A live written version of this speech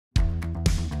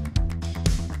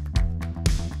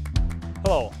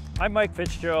Hello, I'm Mike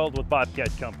Fitzgerald with Bobcat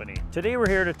Company. Today we're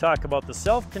here to talk about the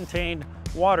self-contained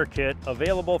water kit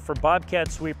available for Bobcat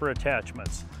sweeper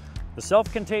attachments. The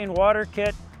self-contained water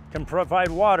kit can provide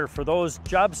water for those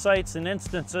job sites and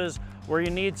instances where you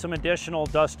need some additional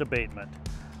dust abatement.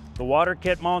 The water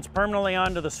kit mounts permanently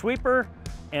onto the sweeper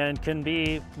and can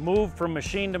be moved from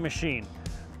machine to machine.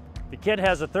 The kit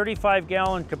has a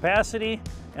 35-gallon capacity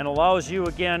and allows you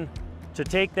again to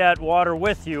take that water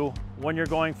with you when you're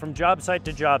going from job site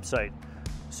to job site.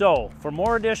 So for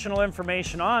more additional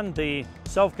information on the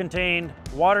self-contained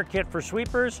water kit for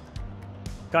sweepers,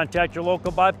 contact your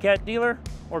local Bobcat dealer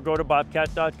or go to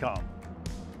bobcat.com.